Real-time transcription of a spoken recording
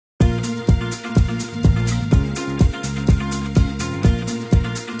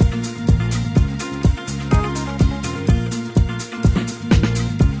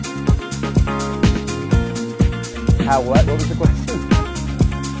How what? What was the question?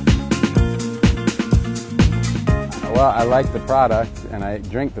 Well, I like the product, and I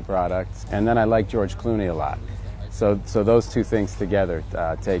drink the product, and then I like George Clooney a lot. So those two things together,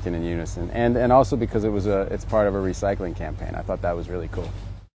 taken in unison, and also because it's part of a recycling campaign. I thought that was really cool.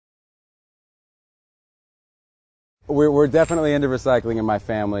 We're definitely into recycling in my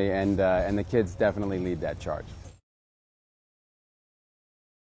family, and the kids definitely lead that charge.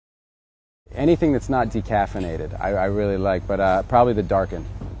 Anything that's not decaffeinated, I really like, but probably the darkened.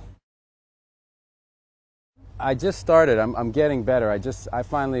 I just started. I'm getting better. I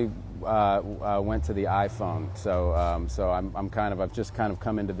finally went to the iPhone, so I've just kind of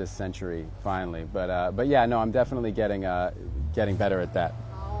come into this century finally. But yeah, no, I'm definitely getting better at that.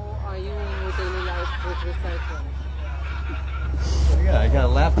 How are you in your daily life with recycling? I got a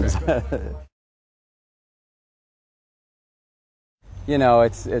laugh track. You know,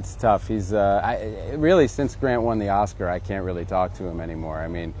 it's tough. He's really, since Grant won the Oscar, I can't really talk to him anymore. I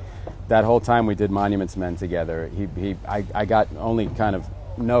mean, that whole time we did Monuments Men together, I got only kind of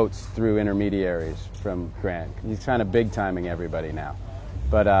notes through intermediaries from Grant. He's kind of big timing everybody now,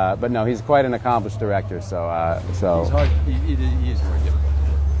 but no, he's quite an accomplished director. So He's hard. He is more difficult.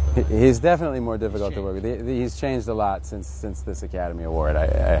 He's definitely more difficult to work with. He's changed a lot since this Academy Award. I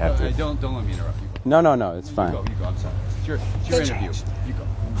have to. Don't let me interrupt you. No, it's fine. You go. I'm sorry. It's your interview. Changed. You go.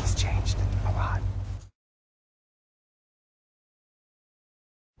 He's changed a lot.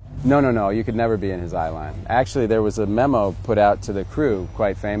 No. You could never be in his eye line. Actually, there was a memo put out to the crew,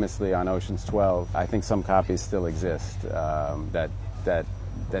 quite famously, on Ocean's 12. I think some copies still exist that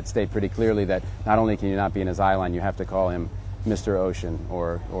state pretty clearly that not only can you not be in his eye line, you have to call him Mr. Ocean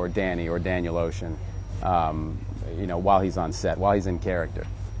or Danny or Daniel Ocean, while he's on set, while he's in character,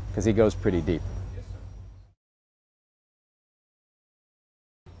 because he goes pretty deep.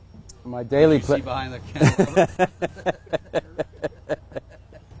 My daily see behind the camera.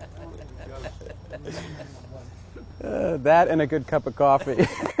 That and a good cup of coffee.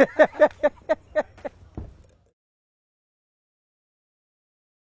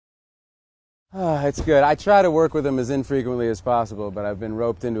 It's good. I try to work with him as infrequently as possible, but I've been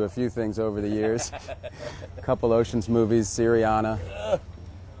roped into a few things over the years. A couple Ocean's movies, Syriana,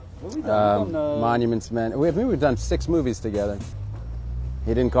 Monuments Men. We've done 6 movies together.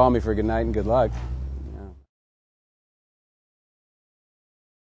 He didn't call me for good night and good luck.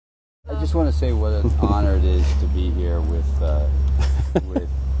 I just want to say what an honor it is to be here with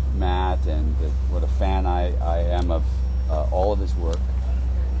Matt, and what a fan I am of all of his work.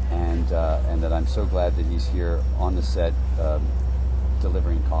 And that I'm so glad that he's here on the set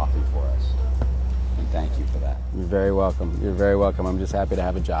delivering coffee for us. And thank you for that. You're very welcome. You're very welcome. I'm just happy to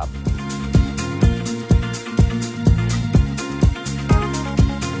have a job.